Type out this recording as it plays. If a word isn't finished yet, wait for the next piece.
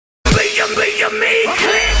you mean,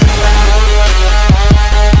 click?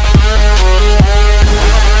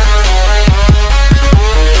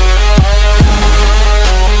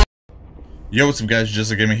 Yo, what's up guys,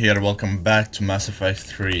 Just a Gaming here, welcome back to Mass Effect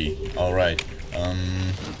 3. Alright,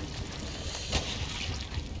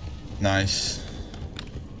 nice.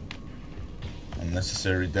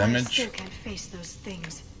 Unnecessary damage. I still can't face those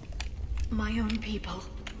things. My own people.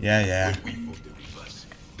 Yeah. When we fought the Reapers,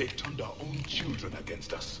 they turned our own children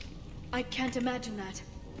against us. I can't imagine that.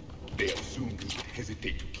 They assumed we would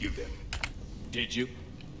hesitate to kill them. Did you?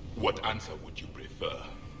 What answer would you prefer?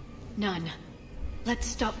 None. Let's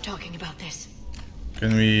stop talking about this.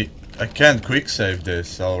 Can we... I can't quick save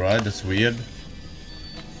this, alright, that's weird.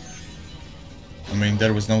 I mean,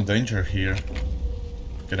 there was no danger here.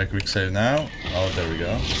 Can I quick save now? Oh, there we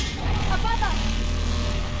go.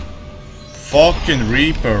 Fucking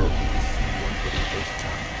Reaper!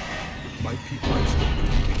 My people are still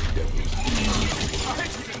believing devils.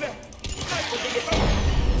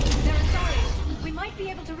 They're sorry. We might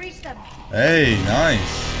be able to reach them. Hey,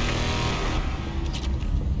 nice!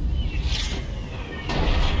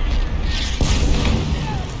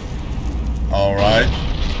 Alright.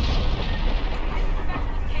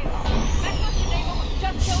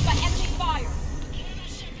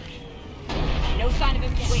 No sign of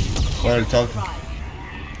him yet. Wait. What are you talking?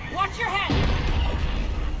 Watch your head.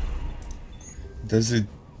 Does it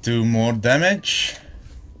do more damage?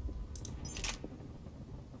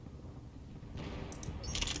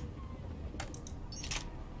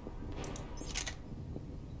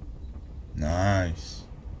 Nice.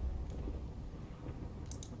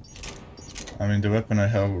 I mean, the weapon I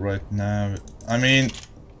have right now, I mean,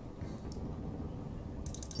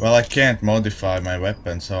 well, I can't modify my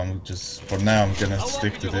weapon, so I'm just, for now, I'm gonna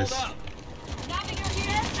stick to this. Snapping her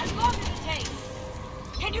here as long as it takes.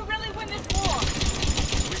 Can you really win this war?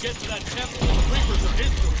 We get to that temple, the Reapers are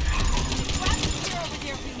history. Grab the spear over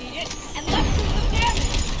here if you need it, and let's do some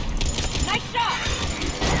damage. Nice shot.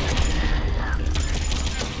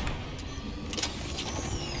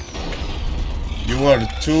 You are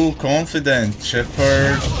too confident,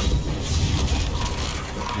 Shepard.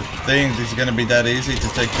 You think it's gonna be that easy to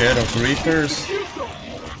take care of Reapers?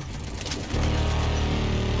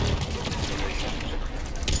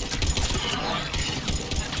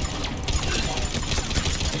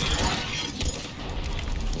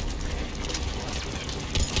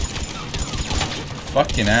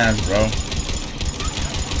 Fucking ass, bro.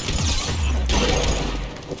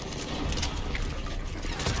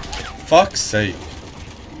 Fuck's sake.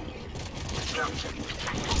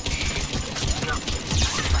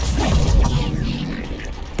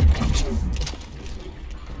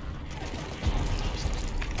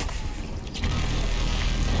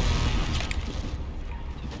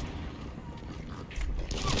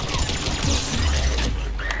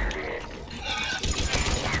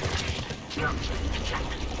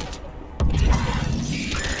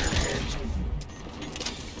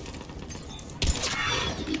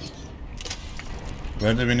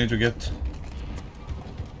 Where do we need to get?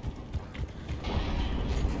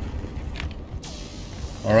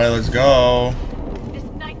 Alright, let's go. This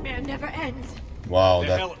nightmare never ends. Wow,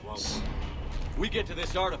 The hell it that's... won't. We get to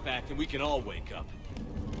this artifact and we can all wake up.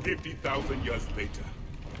 50,000 years later.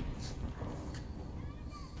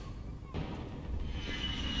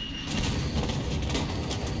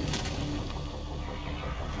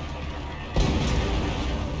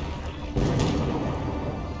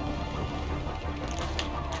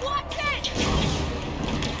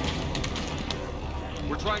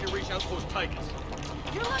 We're trying to reach Outpost Tychus.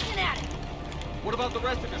 You're looking at it. What about the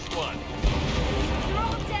rest of your squad? They're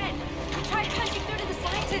all dead. We tried punching through to the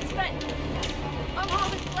scientists, but I'm all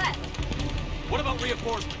that's left. What about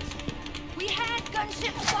reinforcements? We had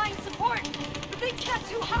gunships flying support, but they got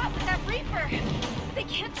too hot with that Reaper. They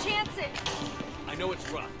can't chance it. I know it's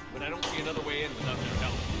rough, but I don't see another way in without their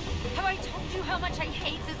help. Have I told you how much I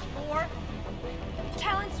hate this war?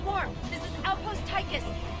 Talon Swarm, this is Outpost Tychus.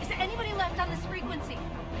 Is there anybody left on this frequency?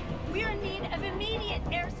 We are in need of immediate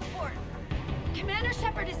air support. Commander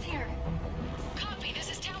Shepard is here. Copy, this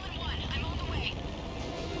is Talon 1. I'm on the way.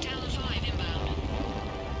 Talon 5 inbound.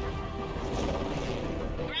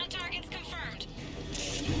 Ground targets confirmed.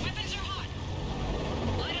 Weapons are hot.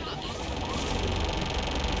 Light them up.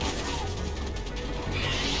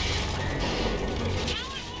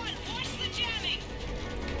 Talon 1, watch the jamming.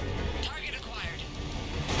 Target acquired.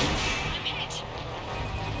 I'm hit.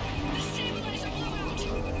 The stabilizer blew out.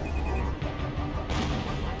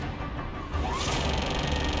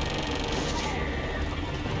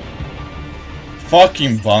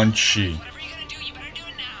 Fucking Banshee. Whatever you're gonna do, you better do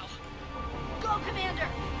it now. Go, Commander.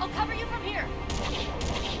 I'll cover you from here.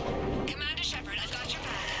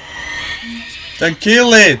 Then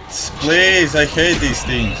kill it! Please, I hate these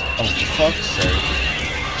things. Oh, for fuck's sake.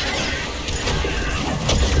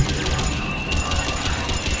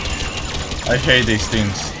 I hate these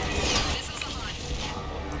things.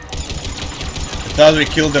 I thought we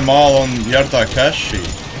killed them all on Yartakashi.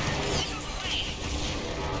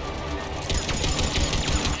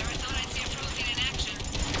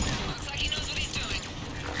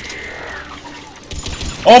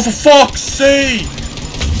 Oh, for fuck's sake!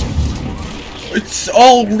 It's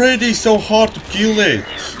already so hard to kill it.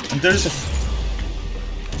 And there's a...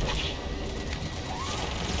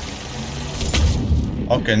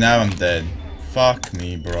 Okay, now I'm dead. Fuck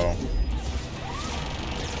me, bro.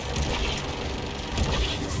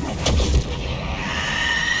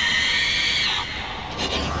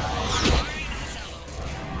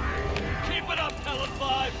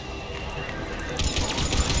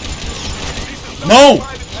 No!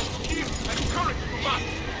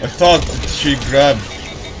 I thought she grabbed.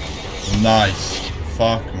 Nice.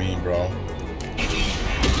 Fuck me, bro.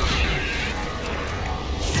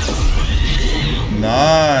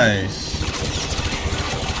 Nice.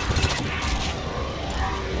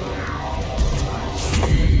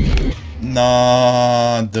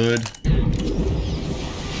 Nah, dude.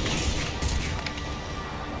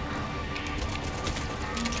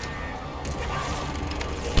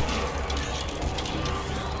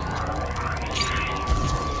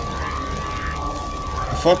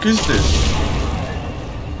 The fuck is this?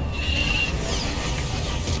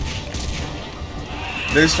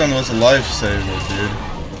 This one was a lifesaver, dude.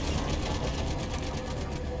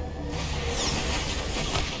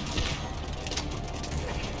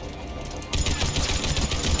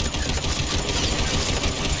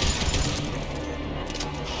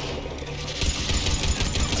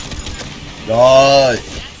 Die.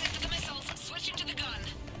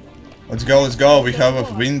 Let's go, let's go. We have a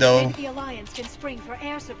window. The Alliance can spring for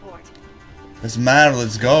air support. Doesn't matter,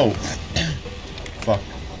 let's go. Fuck.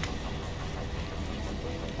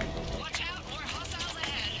 Watch out, more hostiles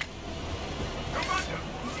ahead. Commander,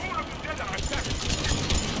 all of the dead are attacking.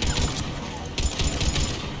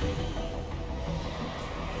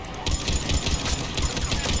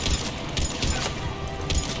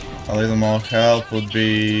 A little more help would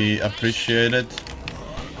be appreciated.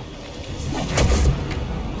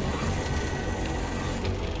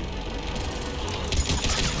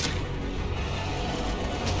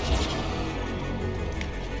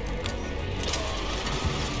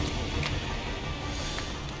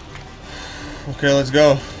 Okay, let's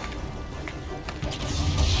go.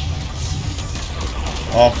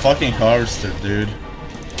 Oh, fucking harvester, dude.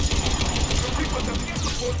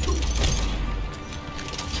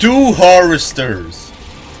 Two harvesters!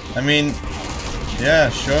 I mean, yeah,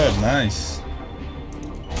 sure, nice.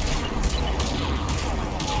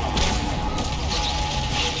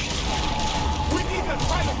 We need the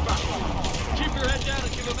pilot back. Keep your head down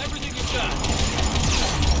and give them everything you've got.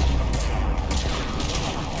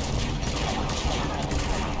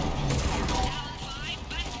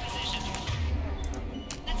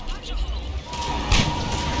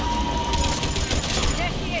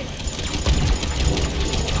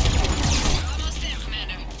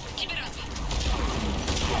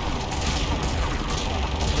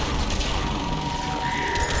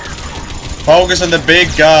 Focus on the big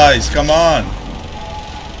guys, come on!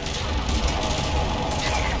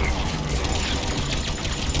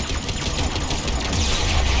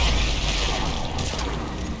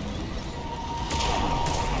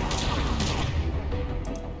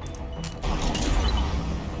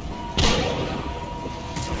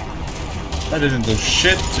 I didn't do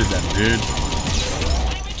shit to them, dude.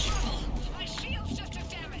 My shields just took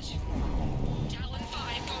damage. Talon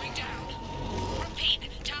 5 going down. Repeat,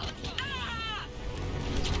 Talon 5. Ah!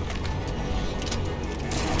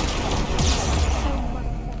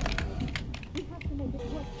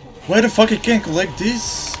 Why the fuck I can't collect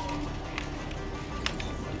this?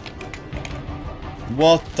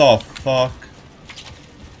 What the fuck?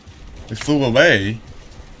 It flew away.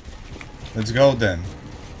 Let's go then.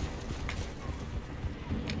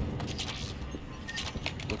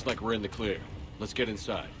 Looks like we're in the clear. Let's get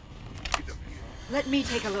inside. Let me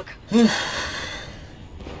take a look.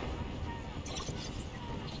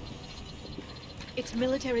 It's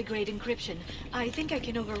military-grade encryption. I think I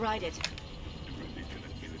can override it. Religion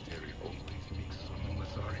and military always mix,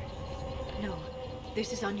 Masari. No,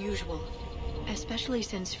 this is unusual. Especially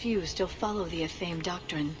since few still follow the Athame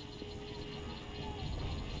doctrine.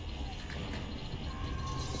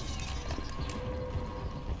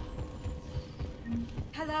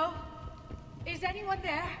 Hello? Is anyone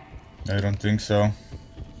there? I don't think so.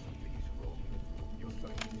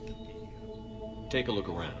 Take a look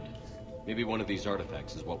around. Maybe one of these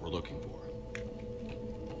artifacts is what we're looking for.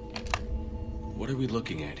 What are we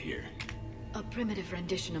looking at here? A primitive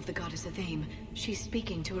rendition of the goddess Athame. She's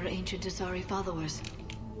speaking to her ancient Asari followers.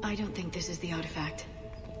 I don't think this is the artifact.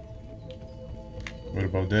 What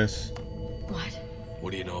about this? What?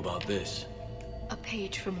 What do you know about this? A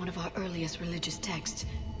page from one of our earliest religious texts,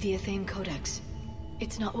 the Athame Codex.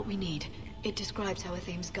 It's not what we need. It describes how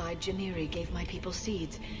Athame's guide Janiri gave my people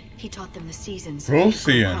seeds. He taught them the seasons.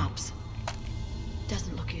 Prothean. Crops.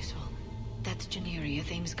 Doesn't look useful. That's Janiri,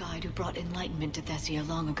 Athame's guide who brought enlightenment to Thessia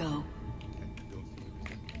long ago.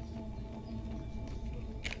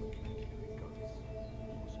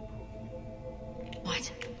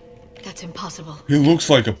 What? That's impossible. He looks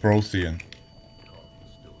like a Prothean.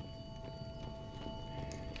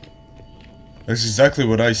 That's exactly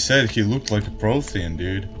what I said. He looked like a Prothean,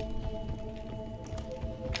 dude.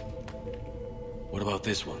 What about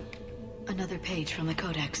this one? Another page from the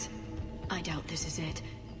Codex. I doubt this is it.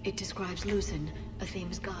 It describes Lucen,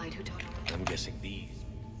 Athame's guide who taught her. I'm guessing these.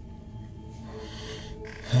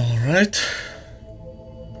 Alright.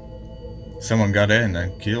 Someone got in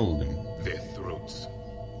and killed him. Their throats.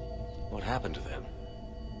 What happened to them?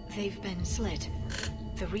 They've been slit.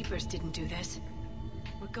 The Reapers didn't do this.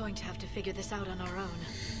 We're going to have to figure this out on our own.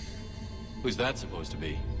 Who's that supposed to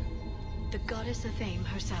be? The goddess Athame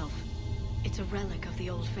herself. It's a relic of the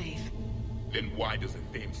old faith. Then why does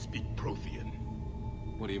Athame speak Prothean?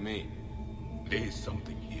 What do you mean? There is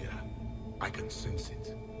something here. I can sense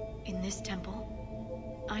it. In this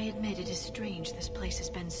temple? I admit it is strange this place has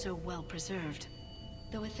been so well preserved.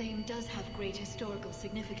 Though Athame does have great historical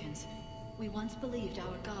significance, we once believed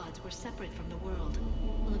our gods were separate from the world,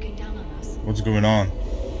 looking down on us. What's going on?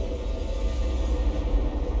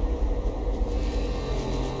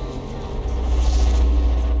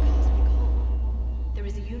 There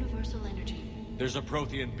is a universal energy. There's a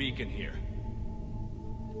Prothean beacon here.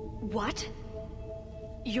 What?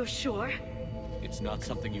 You're sure? It's not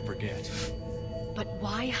something you forget. But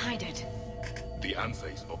why hide it? The answer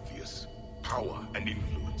is obvious. Power and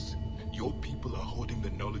influence. Your people are hoarding the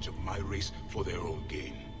knowledge of my race for their own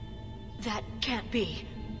gain. That can't be.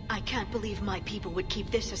 I can't believe my people would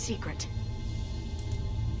keep this a secret.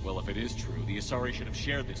 Well, if it is true, the Asari should have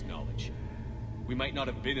shared this knowledge. We might not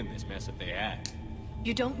have been in this mess if they had.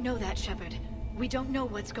 You don't know that, Shepard. We don't know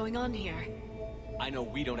what's going on here. I know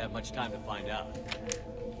we don't have much time to find out.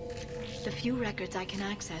 The few records I can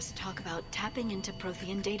access talk about tapping into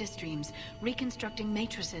Prothean data streams, reconstructing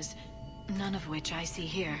matrices, none of which I see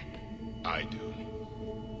here. I do.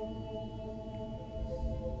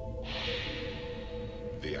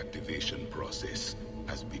 The activation process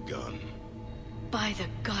has begun. By the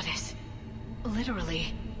goddess.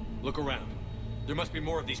 Literally. Look around. There must be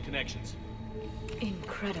more of these connections.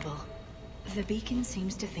 Incredible. The beacon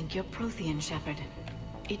seems to think you're Prothean, Shepard.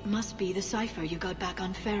 It must be the cipher you got back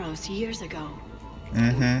on Pharos years ago.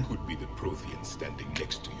 Or could be the Prothean standing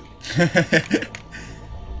next to you.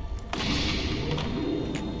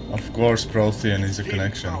 Of course, Prothean is a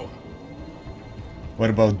connection. What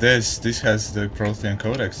about this? This has the Prothean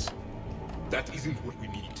Codex. That isn't what we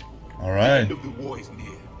need. Alright. The end of the war is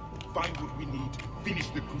near. Find what we need, finish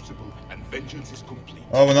the Crucible, and vengeance is complete.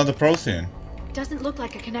 Oh, another Prothean. Doesn't look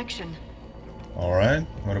like a connection. Alright,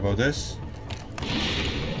 what about this?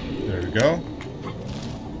 There we go.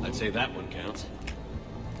 I'd say that one counts.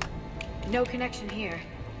 No connection here.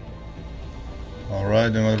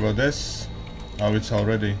 Alright, then what about this? Oh, it's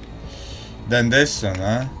already. Then this one,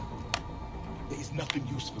 huh? There is nothing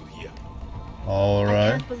useful here. I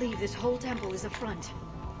Alright. can't believe this whole temple is a front.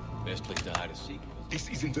 Best place to hide a secret. This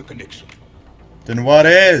isn't a connection. Then what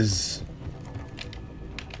is?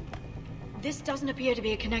 This doesn't appear to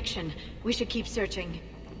be a connection. We should keep searching.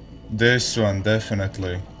 This one,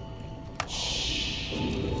 definitely.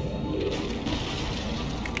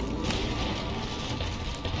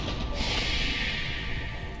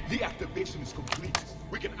 The activation is complete.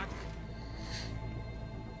 We can act.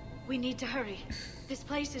 We need to hurry. This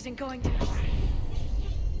place isn't going to...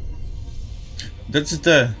 That's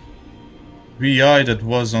the VI that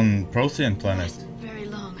was on Prothean planet. last very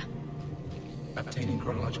long. Obtaining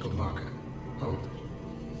chronological marker. Hold.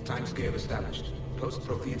 Timescale established.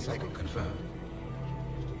 Post-Prothean cycle confirmed.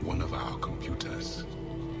 One of our computers.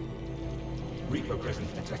 Reaper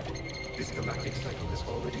presence detected. This galactic cycle has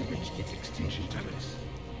already reached its extinction terminus.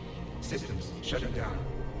 Systems shutting down.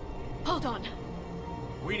 Hold on.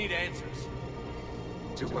 We need answers.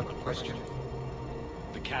 To what question?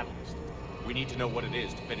 The catalyst. We need to know what it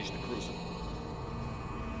is to finish the Crucible.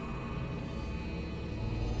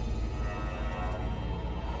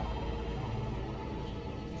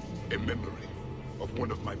 A memory. of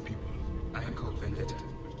one of my people? I am called Vendetta,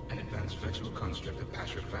 an advanced virtual construct of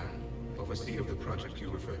Pasher Van, overseer of the project you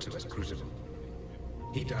refer to as Crucible.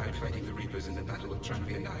 He died fighting the Reapers in the Battle of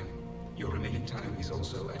Tranvia 9. Your remaining time is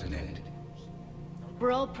also at an end.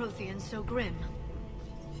 Were all Protheans so grim?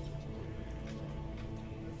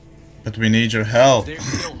 But we need your help. There's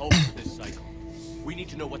still hope for this cycle. We need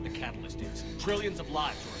to know what the catalyst is. Trillions of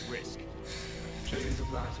lives are at risk. Trillions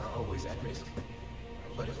of lives are always at risk.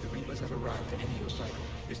 But if the Reapers have arrived to end your cycle,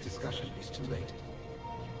 this discussion is too late.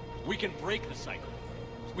 We can break the cycle.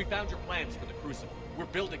 We found your plans for the Crucible. We're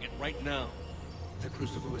building it right now. The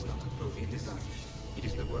Crucible is not a Prothean design. It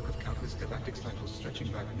is the work of countless galactic cycles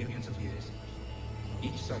stretching back millions of years.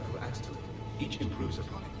 Each cycle adds to it. Each improves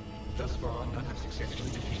upon it. Thus far, none have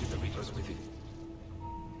successfully defeated the Reapers with it.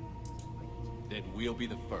 Then we'll be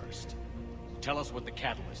the first. Tell us what the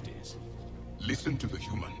catalyst is. Listen to the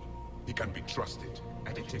human. He can be trusted.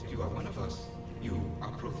 I detect you are one of us. You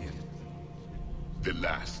are Prothean. The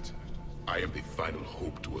last. I am the final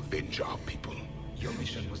hope to avenge our people. Your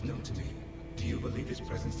mission was known to me. Do you believe this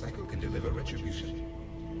present cycle can deliver retribution?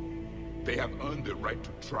 They have earned the right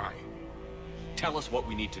to try. Tell us what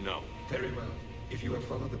we need to know. Very well. If you have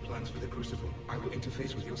followed the plans for the Crucible, I will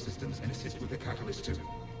interface with your systems and assist with the catalyst too.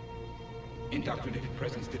 Indoctrinated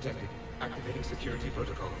presence detected. Activating security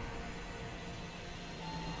protocol.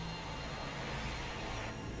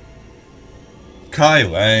 Kai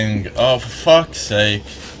Lang, oh for fuck's sake.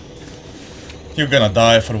 You're gonna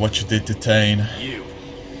die for what you did to Tane.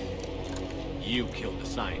 You killed the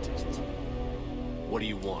scientists. What do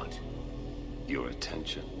you want? Your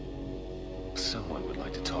attention. Someone would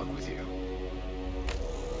like to talk with you.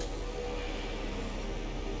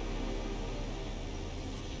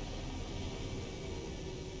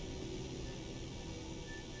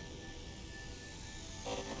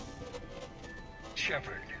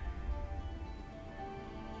 Shepard.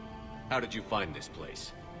 How did you find this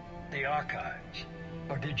place? The archives.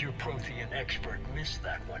 Or did your Prothean expert miss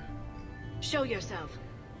that one? Show yourself.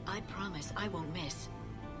 I promise I won't miss.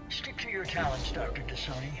 Stick to your talents, Dr.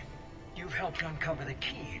 Dasani. You've helped uncover the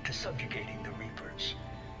key to subjugating the Reapers.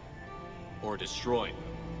 Or destroying them?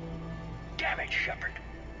 Damn it, Shepard.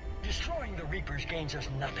 Destroying the Reapers gains us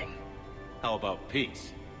nothing. How about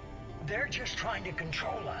peace? They're just trying to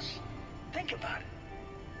control us. Think about it.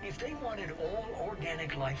 If they wanted all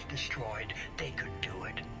organic life destroyed, they could do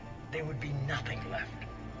it. There would be nothing left.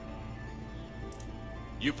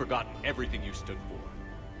 You've forgotten everything you stood for.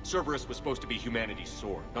 Cerberus was supposed to be humanity's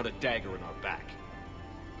sword, not a dagger in our back.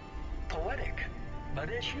 Poetic, but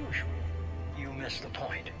as usual, you missed the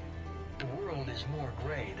point. The world is more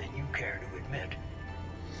gray than you care to admit.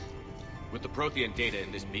 With the Prothean data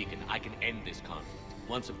in this beacon, I can end this conflict,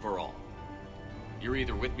 once and for all. You're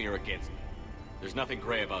either with me or against me. There's nothing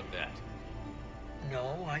gray about that.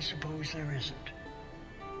 No, I suppose there isn't.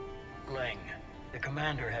 Lang, the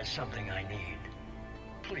commander has something I need.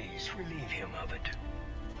 Please relieve him of it.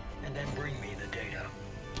 And then bring me the data.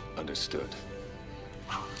 Understood.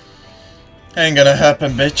 Ain't gonna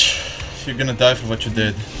happen, bitch. You're gonna die for what you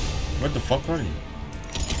did. Where the fuck are you?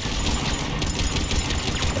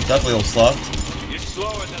 That little slut. You're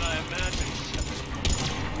slower than I imagined.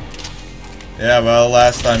 Yeah, well,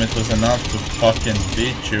 last time it was enough to fucking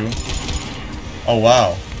beat you. Oh,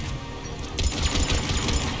 wow.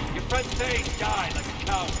 Your friend Thane died like a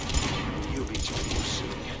coward. You'll be joining you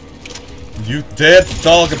soon. You dare to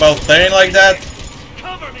talk about Thane like that?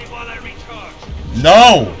 Cover me while I recharge.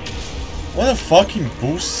 No! What a fucking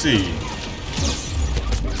pussy.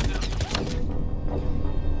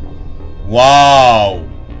 Wow.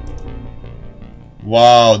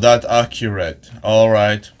 Wow, that accurate.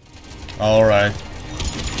 Alright. Alright.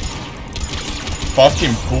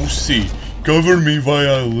 Fucking pussy. Cover me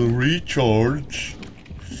while I recharge.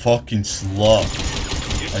 Fucking slut.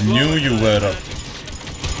 I knew you were a...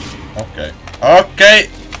 Okay. Okay!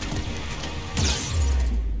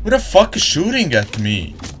 Who the fuck is shooting at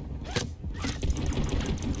me?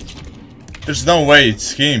 There's no way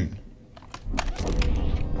it's him.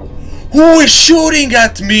 Who is shooting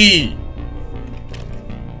at me?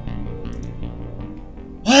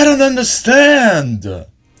 I don't understand. Oh,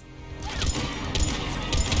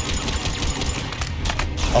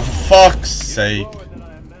 for fuck's sake.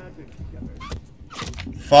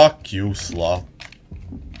 Fuck you, slut.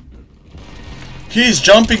 He's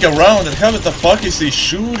jumping around and how the fuck is he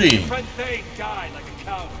shooting?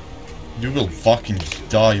 You will fucking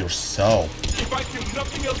die yourself. If I feel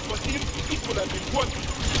nothing else but him, it would have been one.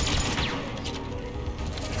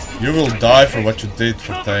 You will die for what you did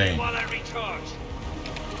for Thane.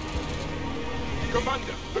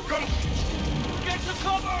 Commander, the gun! Get to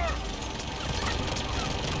cover!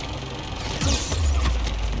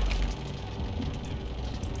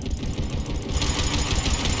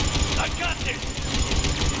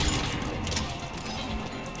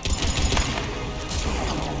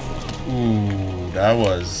 Ooh, that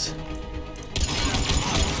was...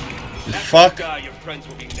 Fuck! Your friends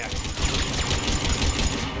will be next.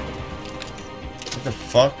 What the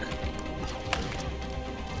fuck?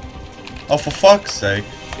 Oh, for fuck's sake.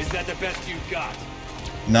 Is that the best you've got?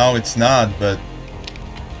 No, it's not, but...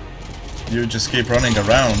 You just keep running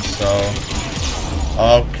around, so...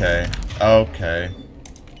 Okay, okay.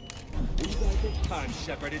 Time,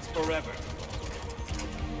 Shepard, it's forever.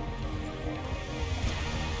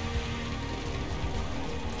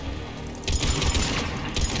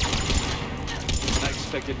 I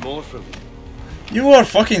expected more from you. You are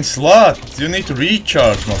fucking slut! You need to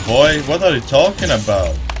recharge, my boy. What are you talking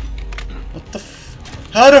about? What the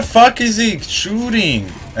f... How the fuck is he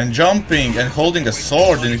shooting and jumping and holding a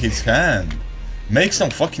sword in his hand? Makes some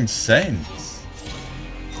fucking sense.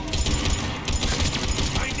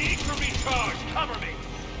 I need to recharge. Cover me.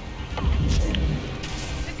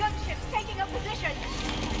 The gunship's taking up position.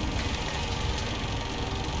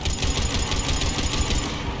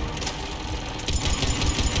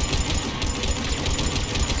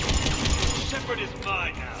 Shepard is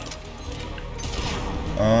mine now.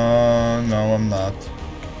 No, I'm not.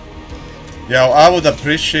 Yeah, I would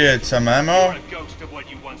appreciate some ammo. You're a ghost of what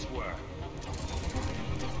you once were.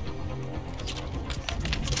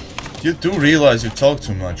 You do realize you talk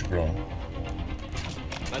too much, bro.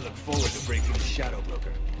 I look forward to breaking the Shadow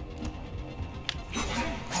Broker.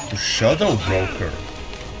 The Shadow Broker?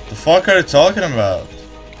 The fuck are you talking about?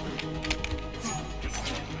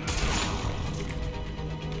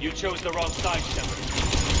 You chose the wrong side, Shepard.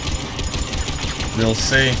 We'll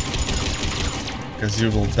see. Because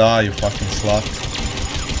you will die, you fucking slut.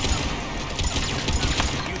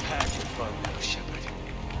 You've had your fun now, Shepard.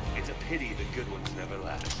 It's a pity the good ones never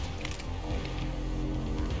last.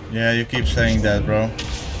 Yeah, you keep saying that, bro.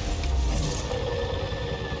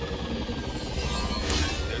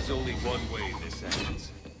 There's only one way this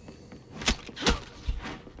ends.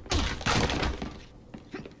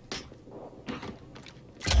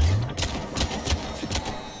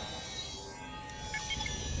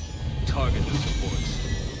 Target the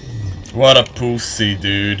supports. What a pussy,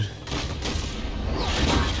 dude.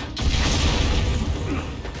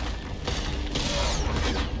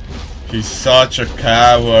 He's such a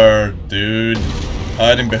coward, dude.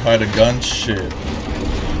 Hiding behind a gunship.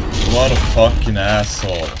 What a fucking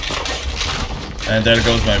asshole. And there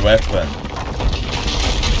goes my weapon.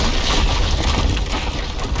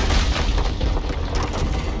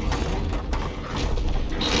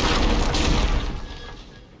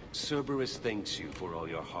 Cerberus thanks you for all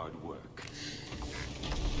your hard work.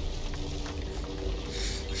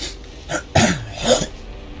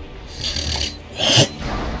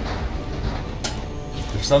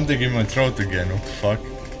 There's something in my throat again, what the fuck?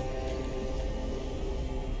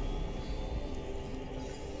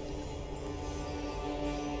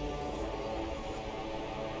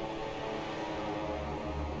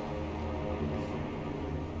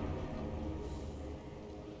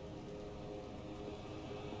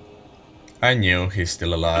 I knew he's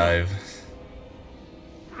still alive.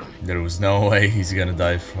 There was no way he's gonna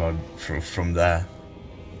die from that.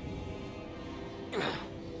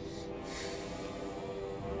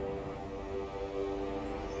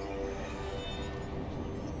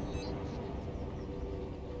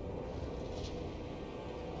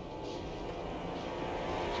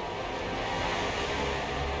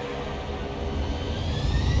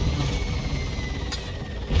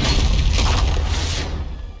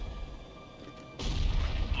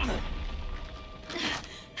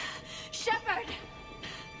 Shepard!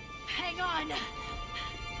 Hang on!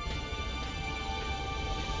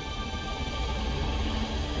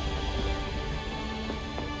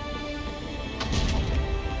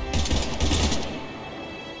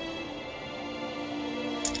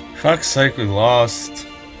 Fuck's sake, we lost.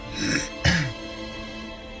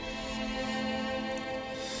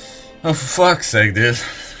 Oh, for fuck's sake, dude.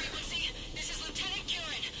 Frequency, this is Lieutenant Kieran.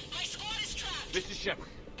 My squad is trapped. This is Shepard.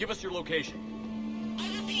 Give us your location. I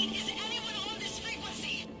repeat, is anyone on this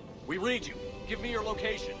frequency? We read you. Give me your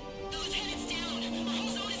location. The lieutenant's down. Our whole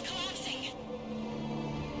zone is collapsing.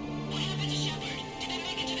 What happened to Shepard? Did they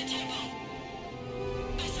make it to the temple?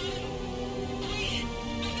 I saw them. Wait,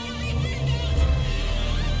 I've got a reaper inbound.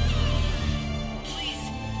 Please,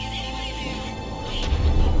 is anybody there? Wait,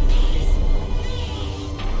 promise.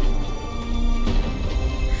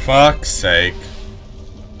 No. Fuck's sake.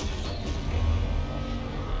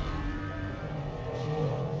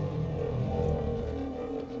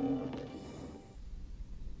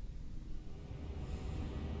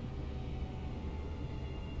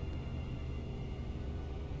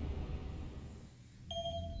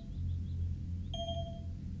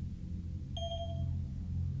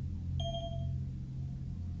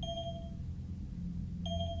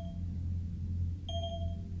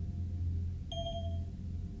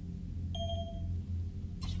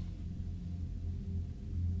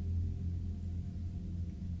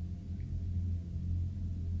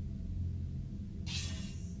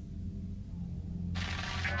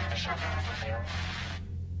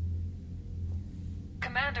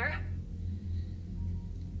 Commander.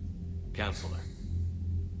 Counselor.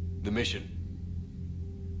 The mission.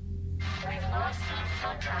 We've lost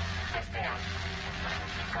contact with them.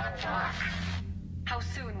 Gone dark. How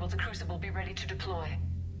soon will the Crucible be ready to deploy?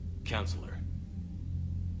 Counselor.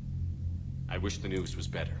 I wish the news was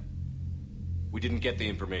better. We didn't get the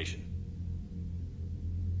information.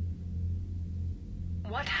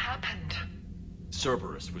 What happened?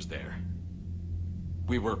 Cerberus was there.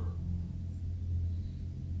 We were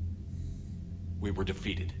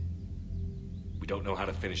defeated. We don't know how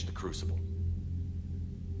to finish the Crucible.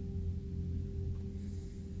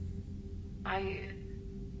 I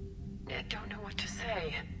don't know what to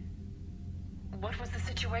say. What was the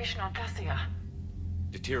situation on Thessia?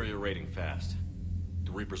 Deteriorating fast.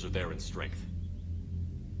 The Reapers are there in strength.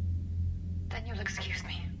 Then you'll excuse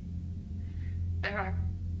me. There are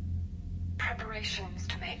preparations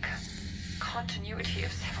to make, continuity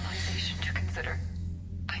of civilization to consider.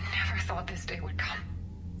 I never thought this day would come.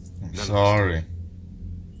 I'm sorry.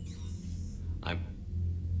 I'm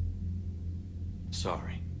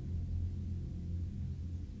sorry.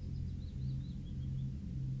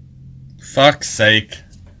 Fuck's sake.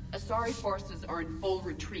 Asari forces are in full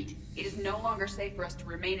retreat. It is no longer safe for us to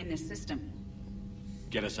remain in this system.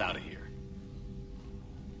 Get us out of here.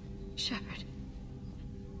 Shepard.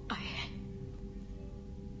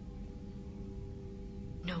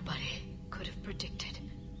 Nobody could have predicted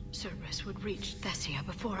Cerberus would reach Thessia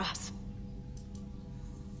before us.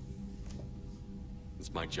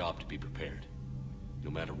 It's my job to be prepared,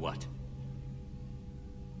 no matter what.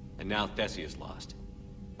 And now Thessia's lost,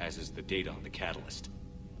 as is the data on the catalyst.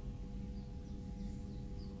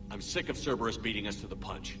 I'm sick of Cerberus beating us to the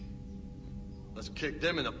punch. Let's kick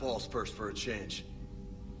them in the balls first for a change.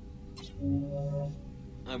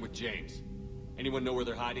 I'm with James. Anyone know where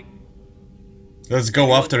they're hiding? Let's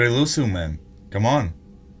go after Illusu, man. Come on.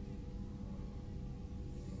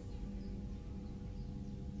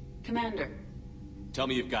 Commander. Tell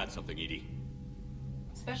me you've got something, Edie.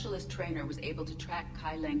 Specialist trainer was able to track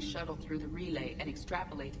Kai Lang's shuttle through the relay and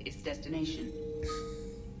extrapolate its destination.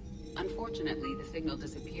 Unfortunately, the signal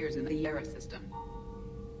disappears in the Yara system.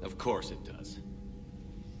 Of course it does.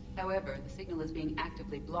 However, the signal is being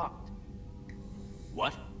actively blocked.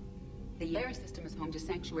 What? The Yara system is home to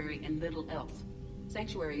Sanctuary and little else.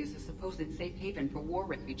 Sanctuary is a supposed safe haven for war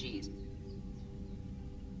refugees.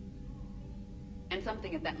 And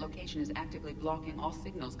something at that location is actively blocking all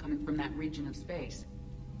signals coming from that region of space.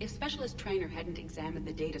 If Specialist Trainer hadn't examined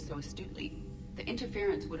the data so astutely, the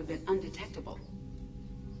interference would have been undetectable.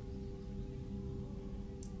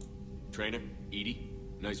 Trainer, Edie,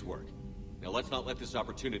 nice work. Now let's not let this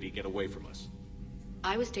opportunity get away from us.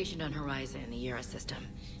 I was stationed on Horizon in the Yara system.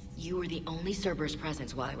 You were the only Cerberus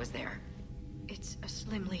presence while I was there. It's a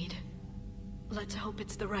slim lead. Let's hope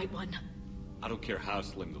it's the right one. I don't care how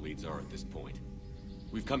slim the leads are at this point.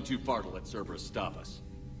 We've come too far to let Cerberus stop us.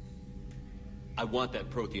 I want that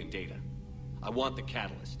Prothean data. I want the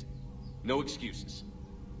catalyst. No excuses.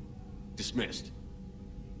 Dismissed.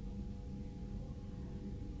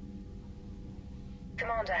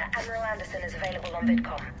 Commander, Admiral Anderson is available on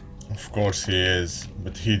VidCom. Of course he is,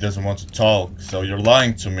 but he doesn't want to talk, so you're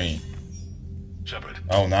lying to me. Shepard.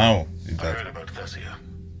 Oh, now. I heard about Thessia.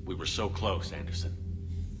 We were so close, Anderson.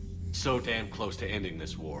 So damn close to ending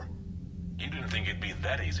this war. You didn't think it'd be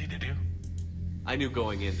that easy, did you? I knew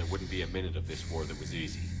going in there wouldn't be a minute of this war that was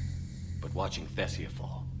easy. But watching Thessia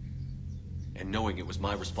fall, and knowing it was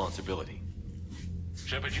my responsibility.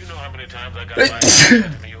 Shepard, you know how many times I got lied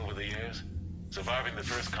to me over the years? Surviving the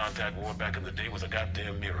first contact war back in the day was a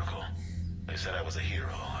goddamn miracle. They said I was a hero.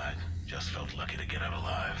 I just felt lucky to get out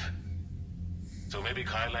alive. So maybe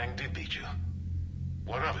Kai Lang did beat you.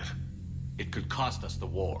 What of it? It could cost us the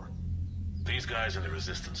war. These guys in the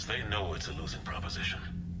Resistance, they know it's a losing proposition.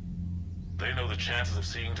 They know the chances of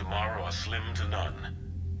seeing tomorrow are slim to none.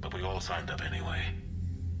 But we all signed up anyway.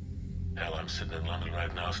 Hell, I'm sitting in London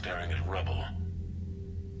right now staring at rubble.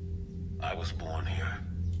 I was born here.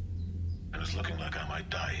 And it's looking like I might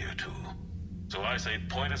die here too. So I say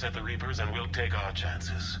point us at the Reapers and we'll take our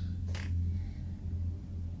chances.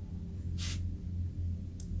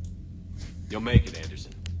 You'll make it,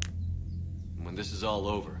 Anderson. And when this is all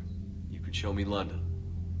over, you can show me London.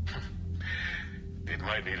 It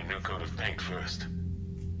might need a new coat of paint first.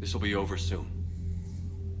 This'll be over soon.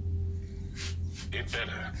 It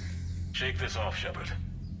better. Shake this off, Shepard.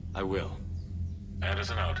 I will.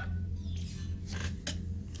 Anderson out.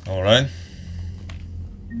 Alright.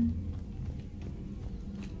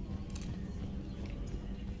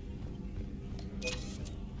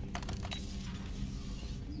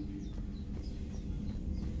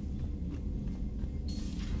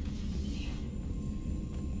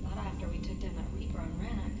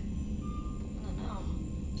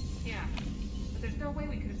 no way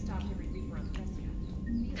we could have stopped every Reaper on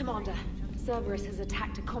Prothean. Commander, Cerberus has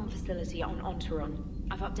attacked a comm facility on Ontaron.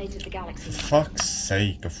 I've updated the Galaxy. For fuck's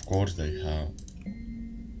sake, of course they have.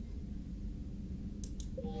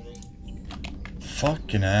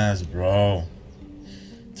 Fucking ass, bro.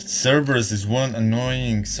 Cerberus is one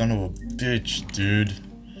annoying son of a bitch, dude.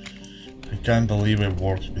 I can't believe I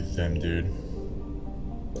worked with them, dude.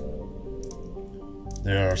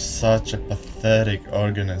 They are such a pathetic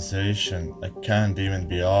organization. I can't even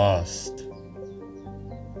be asked.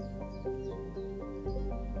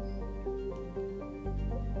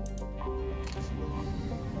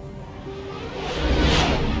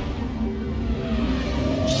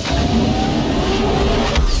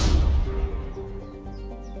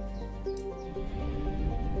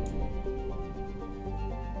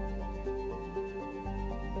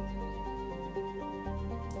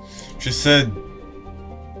 She said,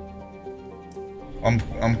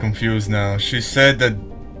 I'm confused now. She said that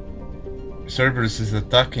Cerberus is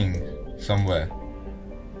attacking somewhere.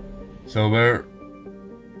 So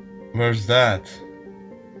where's that?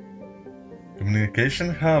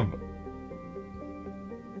 Communication hub.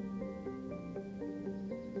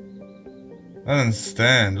 I don't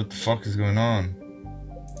understand. What the fuck is going on?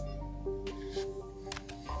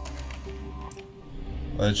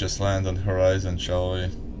 Let's just land on the horizon, shall we?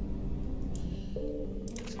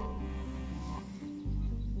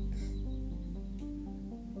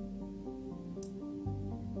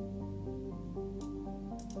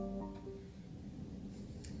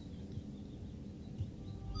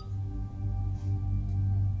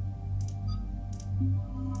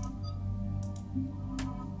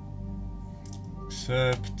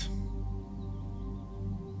 Accept.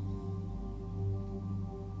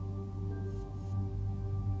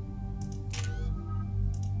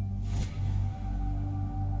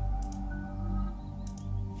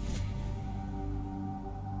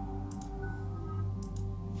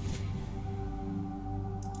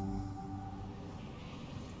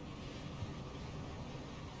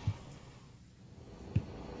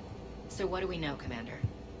 So what do we know, Commander?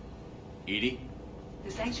 Edie? The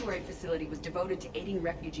sanctuary facility was devoted to aiding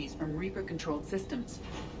refugees from Reaper-controlled systems.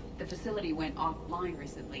 The facility went offline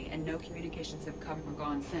recently, and no communications have come or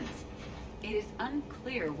gone since. It is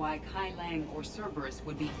unclear why Kai Lang or Cerberus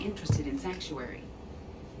would be interested in Sanctuary.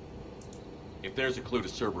 If there's a clue to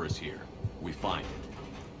Cerberus here, we find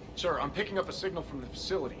it. Sir, I'm picking up a signal from the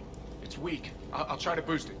facility. It's weak. I'll try to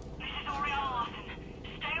boost it. This is Oriana Lawson.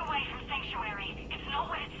 Stay away from Sanctuary. It's not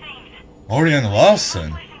what it seems. Oriana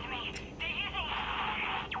Lawson?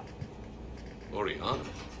 Oriana?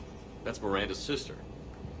 That's Miranda's sister.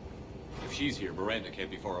 If she's here, Miranda can't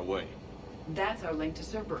be far away. That's our link to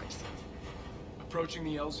Cerberus. Approaching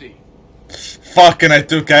the LZ. Fucking I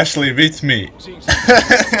took Ashley with me.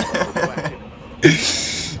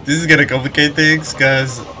 This is gonna complicate things,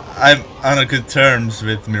 cause I'm on good terms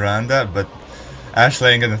with Miranda, but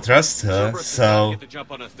Ashley ain't gonna trust her, so... Get the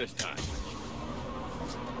jump on us this time.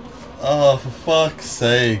 Oh, for fuck's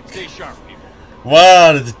sake. Stay sharp, people.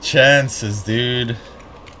 What are the chances, dude? The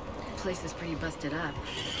place is pretty busted up.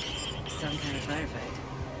 Some kind of firefight.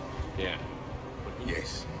 Yeah.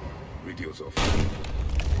 Yes. Radio's off.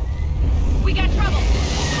 We got trouble!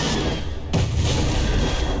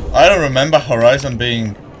 I don't remember Horizon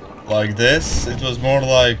being like this. It was more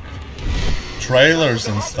like trailers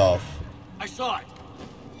and stuff. I saw it.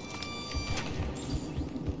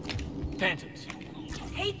 Phantoms.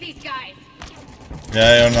 Hate these guys!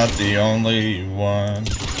 Yeah, you're not the only one.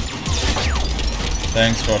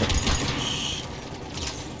 Thanks for the...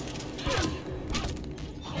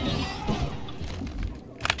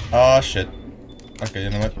 Oh shit. Okay, you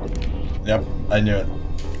know what? Yep, I knew it.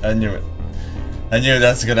 I knew it. I knew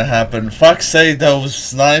that's gonna happen. Fuck's sake, those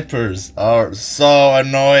snipers are so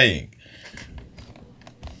annoying.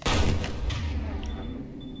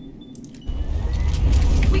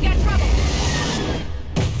 We got trouble!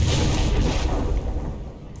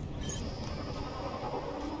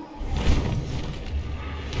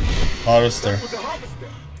 Harvester.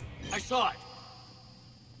 I saw it.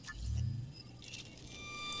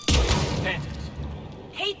 Phantoms.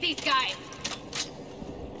 Hate these guys!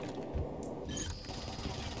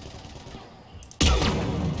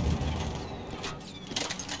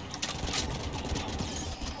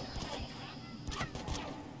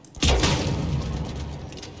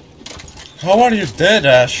 How are you dead,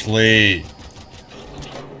 Ashley?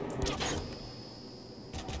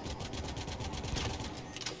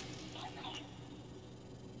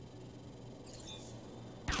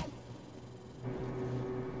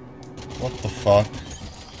 What the fuck?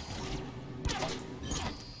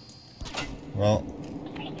 Well.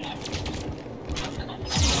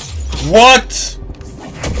 What?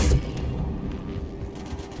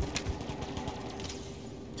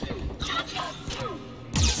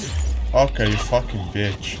 Okay, you fucking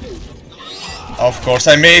bitch. Of course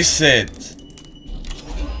I miss it.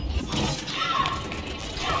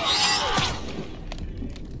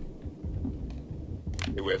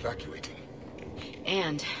 They were evacuating.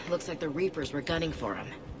 And looks like the Reapers were gunning for him.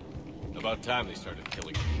 About time they started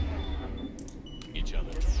killing each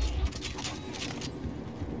other.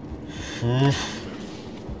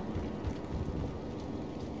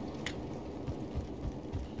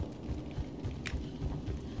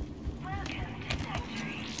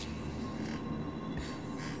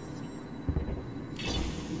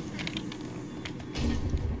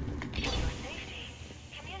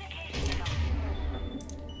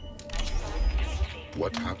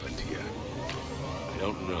 What happened here? I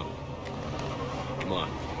don't know. Come on.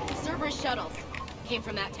 Cerberus shuttles came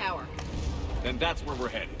from that tower. Then that's where we're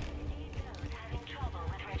headed.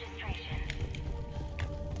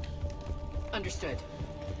 Understood.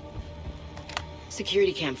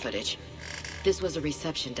 Security cam footage. This was a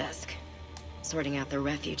reception desk, sorting out the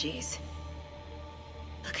refugees.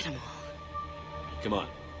 Look at them all. Come on,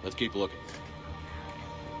 let's keep looking.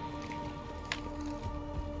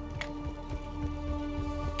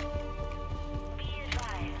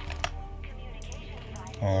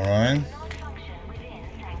 Alright.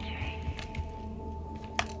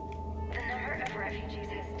 The number of refugees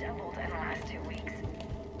has doubled in the last 2 weeks.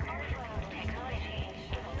 Technology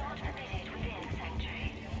not permitted within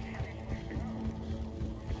Sanctuary.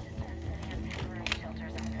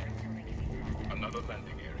 Another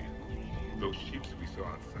landing area. Those ships we saw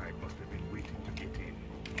outside must have been waiting to get in.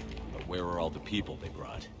 But where are all the people they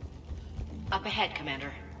brought? Up ahead,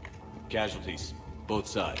 Commander. Casualties, both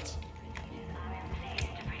sides.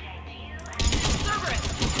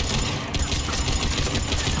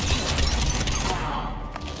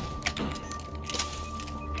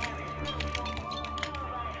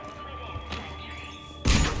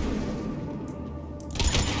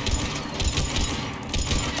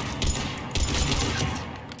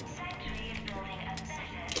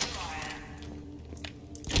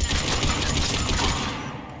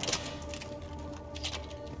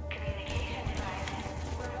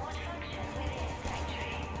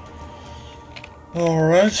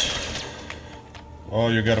 Alright. Oh,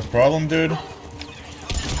 you got a problem, dude?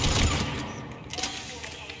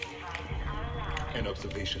 An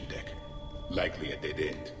observation deck. Likely a dead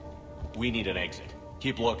end. We need an exit.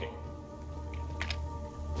 Keep looking.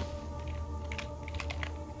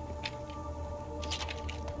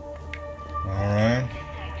 Alright.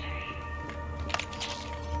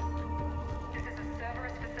 This is a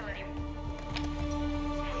Cerberus facility.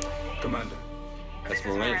 Commander. That's This is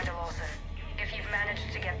Miranda. Miranda Lawson. If you've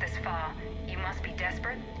managed to get this far, you must be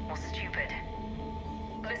desperate or stupid.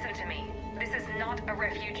 Listen to me. This is not a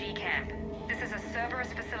refugee camp. This is a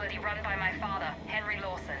Cerberus facility run by my father, Henry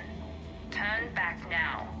Lawson. Turn back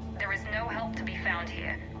now. There is no help to be found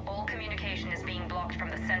here. All communication is being blocked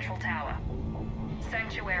from the central tower.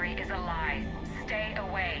 Sanctuary is a lie. Stay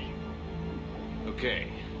away.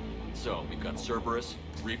 Okay. So, we've got Cerberus,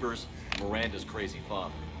 Reapers, Miranda's crazy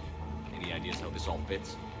father. Any ideas how this all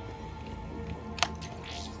fits?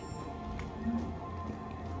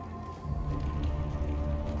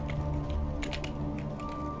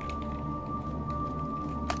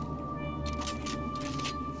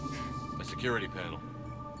 A security panel.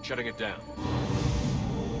 Shutting it down.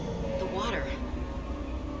 The water.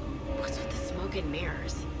 What's with the smoke and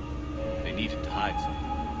mirrors? They needed to hide something.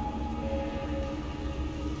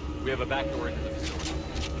 We have a back door into the facility.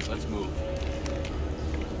 Let's move.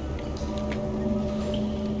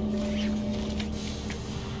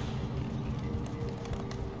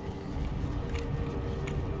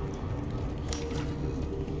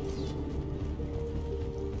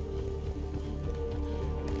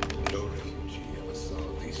 No refugee ever saw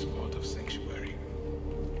this sort of sanctuary.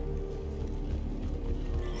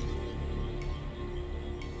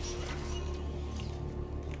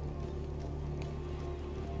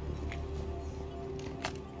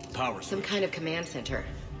 Power Some switch. kind of command center.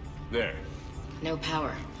 There. No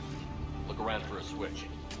power. Look around for a switch.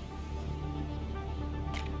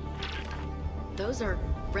 Those are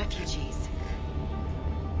refugees.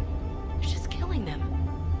 They're just killing them.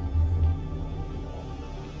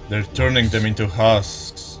 They're turning them into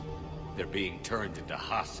husks. They're being turned into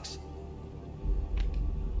husks.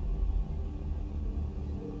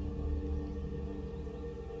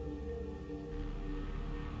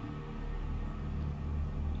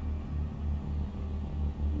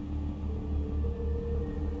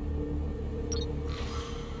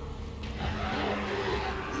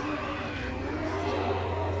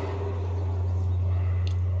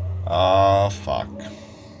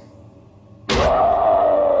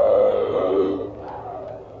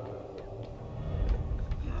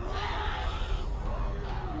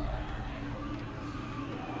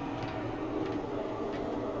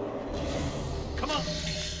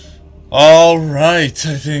 Alright,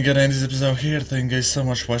 I think I'm gonna end this episode here. Thank you guys so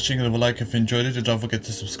much for watching. Leave a like if you enjoyed it. Don't forget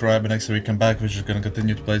to subscribe, and next week we come back, we're just gonna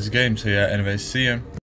continue to play this game. So yeah, anyway, see ya.